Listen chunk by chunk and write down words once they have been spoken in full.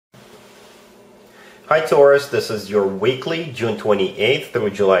Hi Taurus, this is your weekly June 28th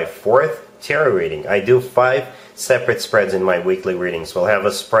through July 4th tarot reading. I do 5 separate spreads in my weekly readings. We'll have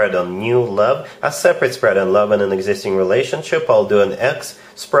a spread on new love, a separate spread on love and an existing relationship. I'll do an X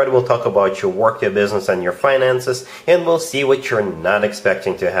spread. We'll talk about your work, your business, and your finances, and we'll see what you're not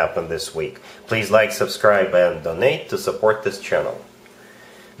expecting to happen this week. Please like, subscribe, and donate to support this channel.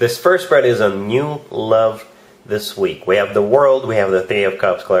 This first spread is on new love this week. We have the World, we have the Three of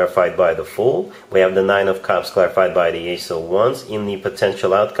Cups clarified by the Fool, we have the Nine of Cups clarified by the Ace of Wands. In the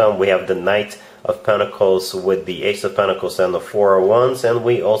potential outcome, we have the Knight of Pentacles with the Ace of Pentacles and the Four of Wands, and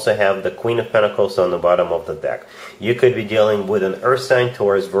we also have the Queen of Pentacles on the bottom of the deck. You could be dealing with an Earth sign,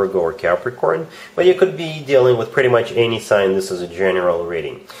 Taurus, Virgo, or Capricorn, but you could be dealing with pretty much any sign. This is a general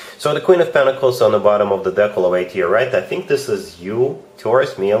reading. So the Queen of Pentacles on the bottom of the deck all the way to your right, I think this is you,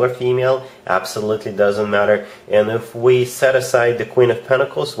 Taurus, male or female, absolutely doesn't matter. And if we set aside the Queen of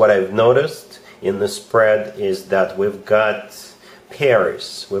Pentacles, what I've noticed in the spread is that we've got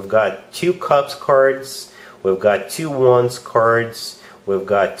pairs. We've got 2 Cups cards, we've got 2 Wands cards, we've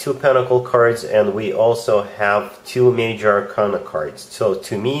got 2 Pentacle cards, and we also have 2 Major Arcana cards. So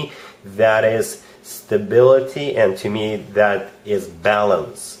to me, that is stability, and to me, that is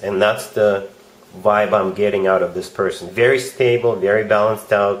balance. And that's the vibe I'm getting out of this person. Very stable, very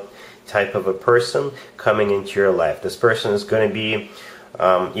balanced out type of a person coming into your life. This person is going to be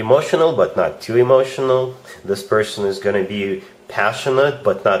emotional, but not too emotional. This person is going to be passionate,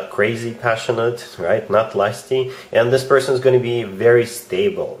 but not crazy passionate, right? Not lusty. And this person is going to be very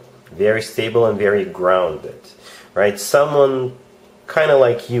stable and very grounded, right? Someone kind of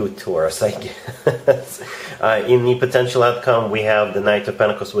like you, Taurus, I guess. In the potential outcome, we have the Knight of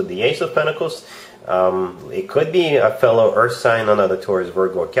Pentacles with the Ace of Pentacles. It could be a fellow Earth sign, another Taurus,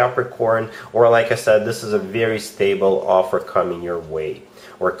 Virgo, or Capricorn, or like I said, this is a very stable offer coming your way,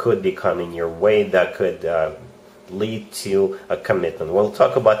 or could be coming your way that could lead to a commitment. We'll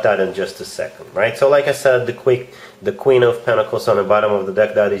talk about that in just a second, right? So like I said, the Queen of Pentacles on the bottom of the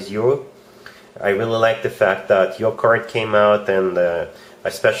deck, that is you. I really like the fact that your card came out, and I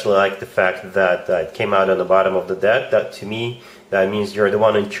especially like the fact that it came out on the bottom of the deck. That to me, that means you're the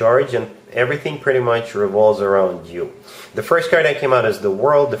one in charge, and everything pretty much revolves around you. The first card that came out is the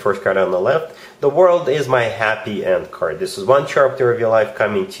World, the first card on the left. The World is my happy end card. This is one chapter of your life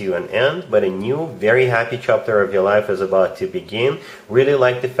coming to an end, but a new, very happy chapter of your life is about to begin. Really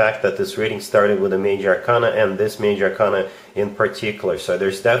like the fact that this reading started with a Major Arcana, and this Major Arcana in particular. So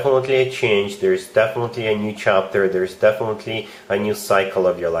there's definitely a change, there's definitely a new chapter, there's definitely a new cycle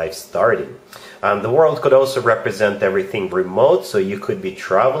of your life starting. The World could also represent everything remote, so you could be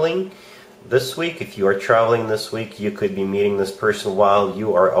traveling this week. If you are traveling this week, you could be meeting this person while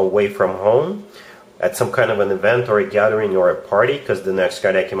you are away from home at some kind of an event or a gathering or a party, because the next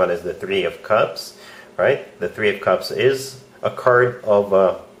card that came out is the Three of Cups, right? The Three of Cups is a card of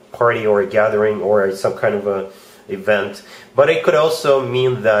a party or a gathering or some kind of a event, but it could also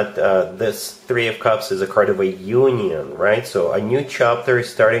mean that this Three of Cups is a card of a union, right? So a new chapter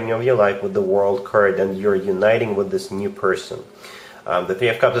starting of your life with the World card, and you're uniting with this new person. The Three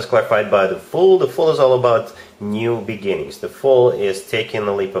of Cups is clarified by the Fool. The Fool is all about new beginnings. The Fool is taking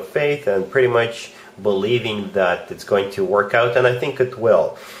a leap of faith and pretty much believing that it's going to work out, and I think it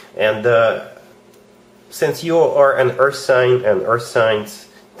will. And since you are an Earth sign, and Earth signs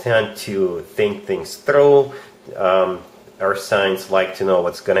tend to think things through, Earth signs like to know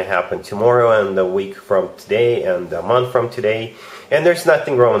what's going to happen tomorrow and a week from today and a month from today, and there's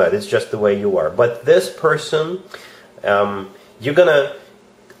nothing wrong with that. It's just the way you are. But this person,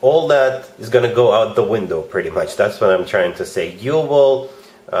 all that is gonna go out the window pretty much. That's what I'm trying to say. You will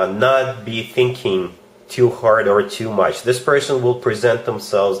not be thinking too hard or too much. This person will present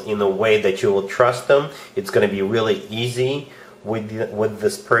themselves in a way that you will trust them. It's gonna be really easy with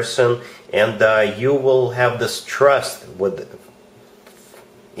this person, and you will have this trust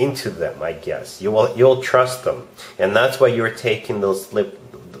into them, I guess. You'll trust them, and that's why you're taking this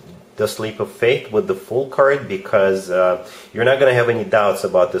leap of faith with the Fool card, because you're not going to have any doubts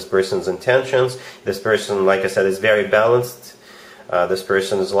about this person's intentions. This person, like I said, is very balanced. This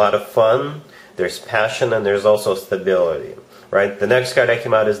person is a lot of fun. There's passion, and there's also stability, right? The next card that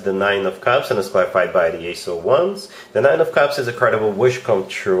came out is the Nine of Cups, and it's clarified by the Ace of Wands. The Nine of Cups is a card of a wish come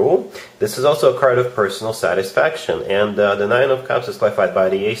true. This is also a card of personal satisfaction, and the Nine of Cups is clarified by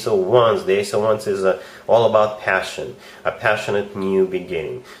the Ace of Wands. The Ace of Wands is all about passion, a passionate new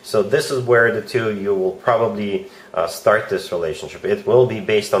beginning. So this is where the two of you will probably start this relationship. It will be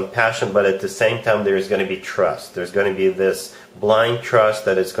based on passion, but at the same time there's going to be trust. There's going to be this blind trust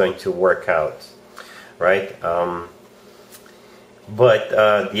that it's going to work out, right? But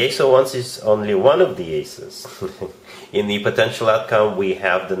the Ace of Wands is only one of the aces. In the potential outcome, we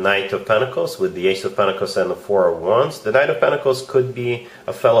have the Knight of Pentacles with the Ace of Pentacles and the Four of Wands. The Knight of Pentacles could be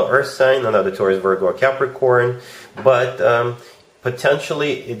a fellow Earth sign, another Taurus, Virgo, or Capricorn, but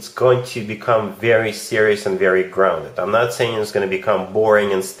potentially it's going to become very serious and very grounded. I'm not saying it's going to become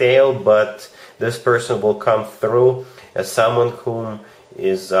boring and stale, but this person will come through as someone whom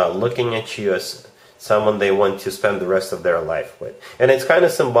is looking at you as someone they want to spend the rest of their life with. And it's kind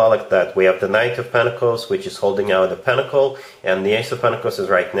of symbolic that we have the Knight of Pentacles, which is holding out a pentacle, and the Ace of Pentacles is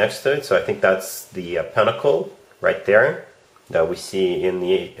right next to it. So I think that's the pentacle right there that we see in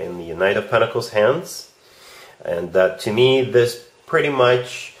the Knight of Pentacles hands. And to me, this pretty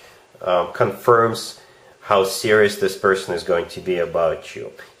much confirms how serious this person is going to be about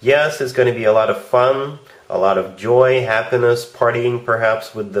you. Yes, it's going to be a lot of fun, a lot of joy, happiness, partying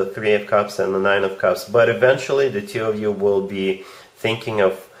perhaps with the Three of Cups and the Nine of Cups, but eventually the two of you will be thinking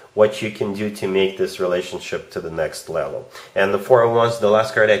of what you can do to make this relationship to the next level. And the Four of Wands, the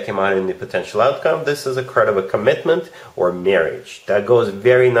last card that came out in the potential outcome, this is a card of a commitment or marriage. That goes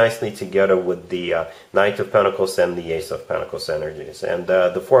very nicely together with the Knight of Pentacles and the Ace of Pentacles energies. And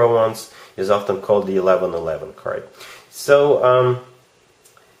the Four of Wands is often called the 11-11 card. So,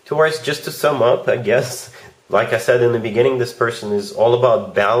 Taurus, just to sum up, I guess, like I said in the beginning, this person is all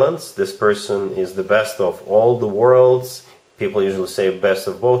about balance. This person is the best of all the worlds. People usually say best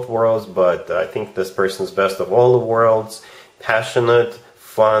of both worlds, but I think this person is best of all the worlds. Passionate,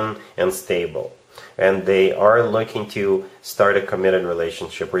 fun, and stable. And they are looking to start a committed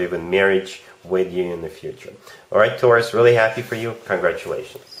relationship or even marriage with you in the future. Alright, Taurus, really happy for you.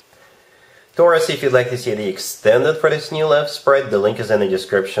 Congratulations. Taurus, if you'd like to see the extended for this new love spread, the link is in the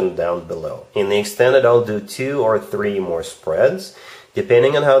description down below. In the extended, I'll do 2 or 3 more spreads.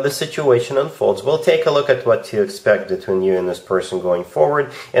 Depending on how the situation unfolds, we'll take a look at what to expect between you and this person going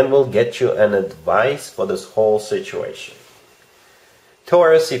forward, and we'll get you an advice for this whole situation.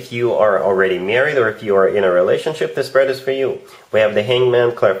 Taurus, if you are already married or if you are in a relationship, this spread is for you. We have the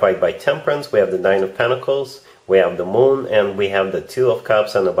Hangman clarified by Temperance, we have the Nine of Pentacles, we have the Moon, and we have the Two of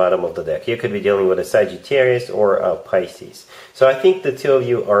Cups on the bottom of the deck. You could be dealing with a Sagittarius or a Pisces. So I think the two of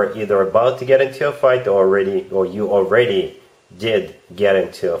you are either about to get into a fight or you already did get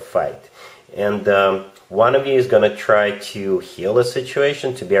into a fight. And one of you is going to try to heal the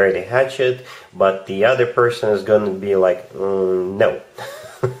situation, to bury the hatchet, but the other person is going to be like, no.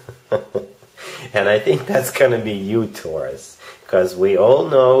 And I think that's going to be you, Taurus, because we all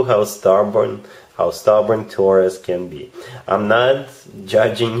know how stubborn Taurus can be. I'm not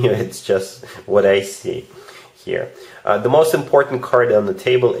judging you, it's just what I see here. The most important card on the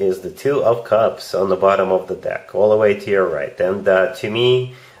table is the Two of Cups on the bottom of the deck, all the way to your right. And to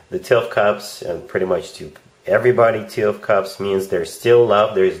me, the Two of Cups, and pretty much to everybody, Two of Cups means there's still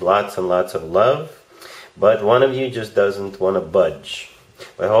love, there's lots and lots of love, but one of you just doesn't want to budge.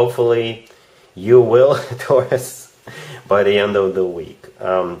 But hopefully you will, Taurus, by the end of the week.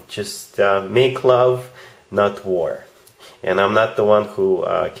 Just make love, not war. And I'm not the one who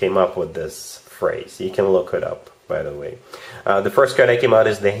came up with this phrase. You can look it up, by the way. The first card that came out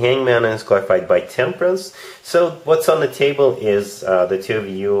is the Hangman, and it's clarified by Temperance. So what's on the table is the two of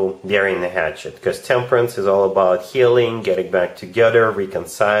you burying the hatchet, because Temperance is all about healing, getting back together,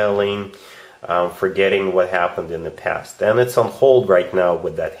 reconciling, forgetting what happened in the past. And it's on hold right now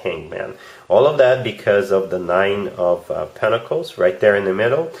with that Hangman. All of that because of the Nine of Pentacles right there in the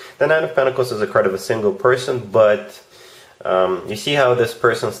middle. The Nine of Pentacles is a card of a single person, but you see how this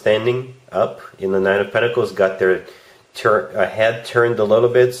person standing up in the Nine of Pentacles got their head turned a little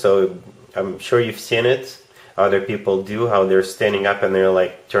bit, so I'm sure you've seen it. Other people do, how they're standing up and they're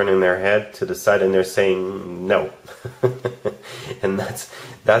like turning their head to the side and they're saying no. And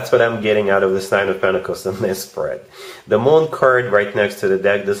that's what I'm getting out of this Nine of Pentacles in this spread. The Moon card right next to the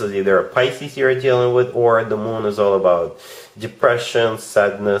deck, this is either a Pisces you're dealing with, or the Moon is all about depression,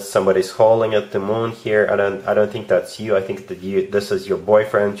 sadness, somebody's hauling at the Moon here. I don't think that's you. I think that this is your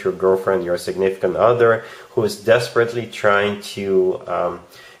boyfriend, your girlfriend, your significant other who is desperately trying to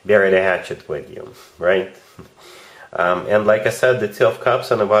bury the hatchet with you, right? And like I said, the Two of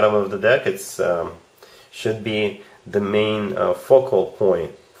Cups on the bottom of the deck, it's should be the main focal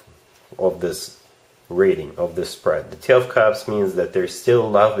point of this reading, of this spread. The Two of Cups means that there's still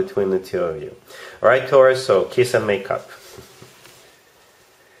love between the two of you. Alright, Taurus, so kiss and make up.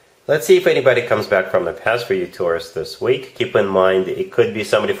 Let's see if anybody comes back from the past for you, Taurus, this week. Keep in mind, it could be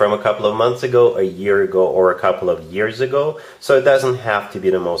somebody from a couple of months ago, a year ago, or a couple of years ago. So it doesn't have to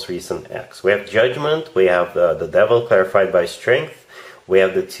be the most recent ex. We have Judgment, we have the Devil clarified by Strength, we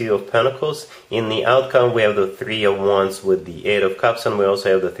have the Two of Pentacles. In the outcome, we have the Three of Wands with the Eight of Cups, and we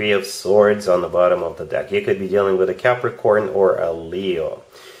also have the Three of Swords on the bottom of the deck. You could be dealing with a Capricorn or a Leo.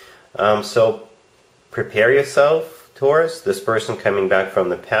 So prepare yourself, Taurus. This person coming back from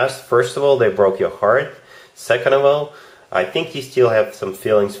the past, first of all, they broke your heart. Second of all, I think you still have some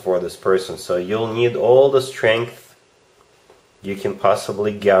feelings for this person, so you'll need all the strength you can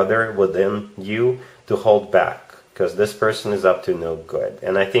possibly gather within you to hold back, because this person is up to no good.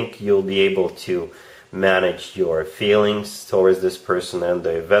 And I think you'll be able to manage your feelings towards this person, and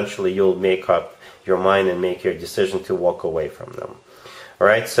eventually you'll make up your mind and make your decision to walk away from them.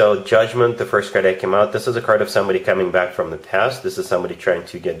 Alright, so Judgment, the first card that came out, this is a card of somebody coming back from the past. This is somebody trying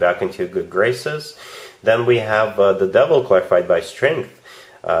to get back into good graces. Then we have the Devil, clarified by Strength.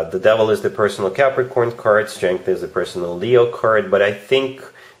 The Devil is the personal Capricorn card, Strength is the personal Leo card, but I think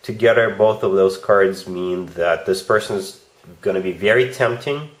together both of those cards mean that this person is going to be very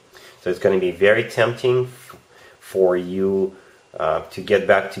tempting. So it's going to be very tempting for you to get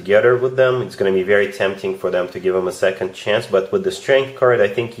back together with them. It's going to be very tempting for them to give them a second chance, but with the Strength card, I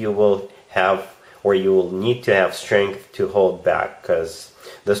think you will have, or you will need to have strength to hold back, because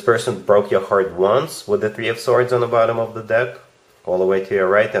this person broke your heart once with the Three of Swords on the bottom of the deck, all the way to your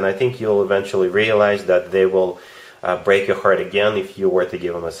right, and I think you'll eventually realize that they will break your heart again if you were to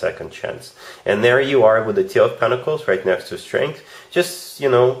give them a second chance. And there you are with the Two of Pentacles right next to Strength. Just,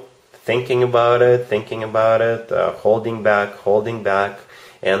 thinking about it, holding back,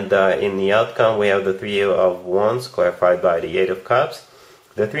 and in the outcome we have the Three of Wands, clarified by the Eight of Cups.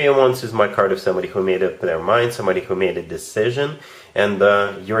 The Three of Wands is my card of somebody who made up their mind, somebody who made a decision, and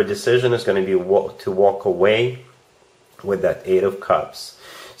your decision is going to be to walk away with that Eight of Cups.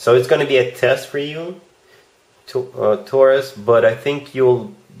 So it's going to be a test for you, Taurus, but I think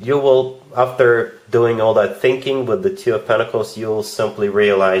you will, after doing all that thinking with the Two of Pentacles, you'll simply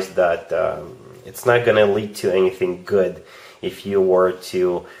realize that it's not going to lead to anything good if you were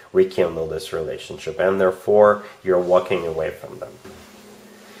to rekindle this relationship, and therefore you're walking away from them.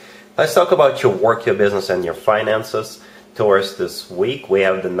 Let's talk about your work, your business, and your finances. Taurus, this week we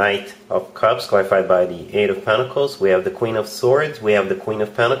have the Knight of Cups, clarified by the Eight of Pentacles. We have the Queen of Swords, we have the Queen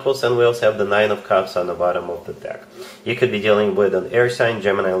of Pentacles, and we also have the Nine of Cups on the bottom of the deck. You could be dealing with an air sign,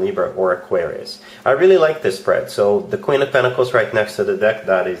 Gemini, Libra, or Aquarius. I really like this spread. So the Queen of Pentacles right next to the deck,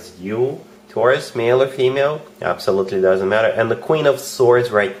 that is you, Taurus, male or female, absolutely doesn't matter. And the Queen of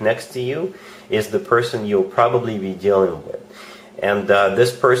Swords right next to you is the person you'll probably be dealing with. And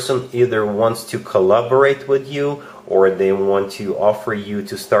this person either wants to collaborate with you, or they want to offer you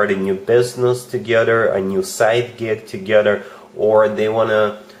to start a new business together, a new side gig together, or they want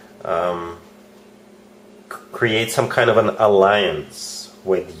to create some kind of an alliance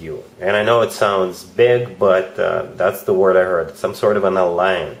with you. And I know it sounds big, but that's the word I heard, some sort of an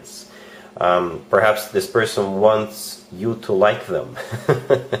alliance. Perhaps this person wants you to like them,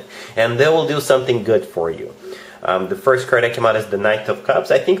 and they will do something good for you. The first card that came out is the Knight of Cups.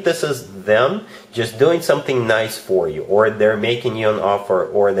 I think this is them just doing something nice for you, or they're making you an offer,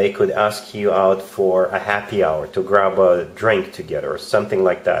 or they could ask you out for a happy hour to grab a drink together or something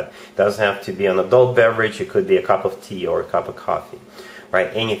like that. It doesn't have to be an adult beverage. It could be a cup of tea or a cup of coffee,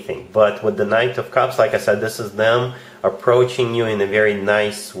 right? Anything. But with the Knight of Cups, like I said, this is them approaching you in a very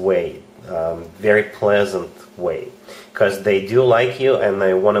nice way, very pleasant way, because they do like you and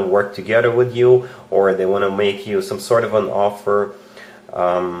they want to work together with you, or they want to make you some sort of an offer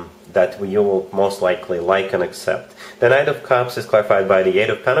that you will most likely like and accept. The Knight of Cups is clarified by the Eight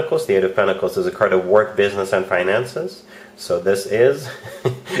of Pentacles. The Eight of Pentacles is a card of work, business, and finances. So this is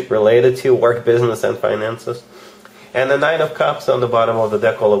related to work, business, and finances. And the Nine of Cups on the bottom of the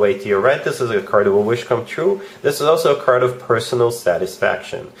deck all the way to your right, this is a card of a wish come true. This is also a card of personal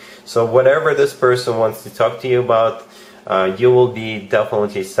satisfaction. So whatever this person wants to talk to you about, you will be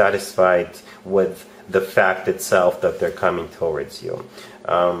definitely satisfied with the fact itself that they're coming towards you.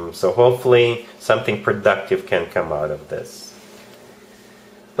 So hopefully something productive can come out of this.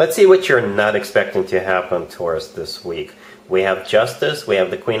 Let's see what you're not expecting to happen, Taurus, this week. We have Justice, we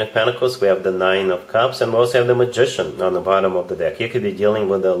have the Queen of Pentacles, we have the Nine of Cups, and we also have the Magician on the bottom of the deck. You could be dealing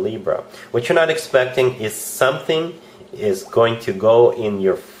with a Libra. What you're not expecting is something is going to go in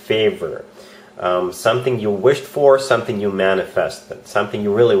your favor. Something you wished for, something you manifested, something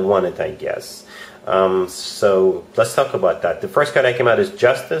you really wanted, I guess. So let's talk about that. The first card that came out is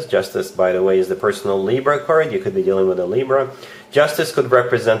Justice. Justice, by the way, is the personal Libra card. You could be dealing with a Libra. Justice could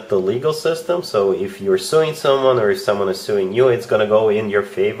represent the legal system. So if you're suing someone, or if someone is suing you, it's going to go in your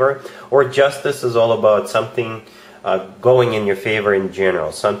favor. Or justice is all about something going in your favor in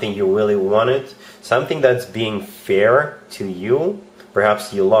general. Something you really wanted. Something that's being fair to you.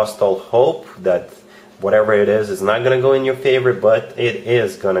 Perhaps you lost all hope that whatever it is not going to go in your favor, but it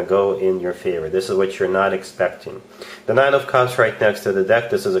is going to go in your favor. This is what you're not expecting. The Nine of Cups right next to the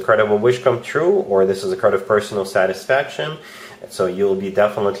deck. This is a card of a wish come true, or this is a card of personal satisfaction. So you'll be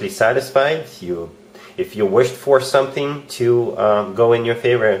definitely satisfied. If you wished for something to go in your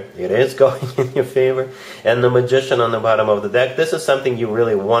favor, it is going in your favor. And the Magician on the bottom of the deck, this is something you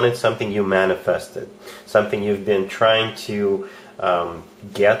really wanted, something you manifested, something you've been trying to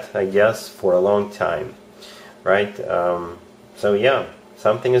get, I guess, for a long time, right? So yeah,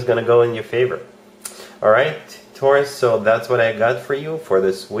 something is going to go in your favor. All right, Taurus, so that's what I got for you for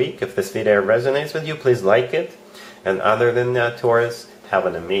this week. If this video resonates with you, please like it. And other than that, Taurus, have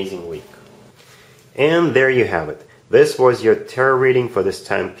an amazing week. And there you have it. This was your tarot reading for this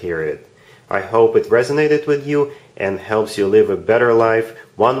time period. I hope it resonated with you and helps you live a better life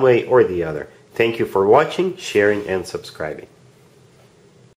one way or the other. Thank you for watching, sharing, and subscribing.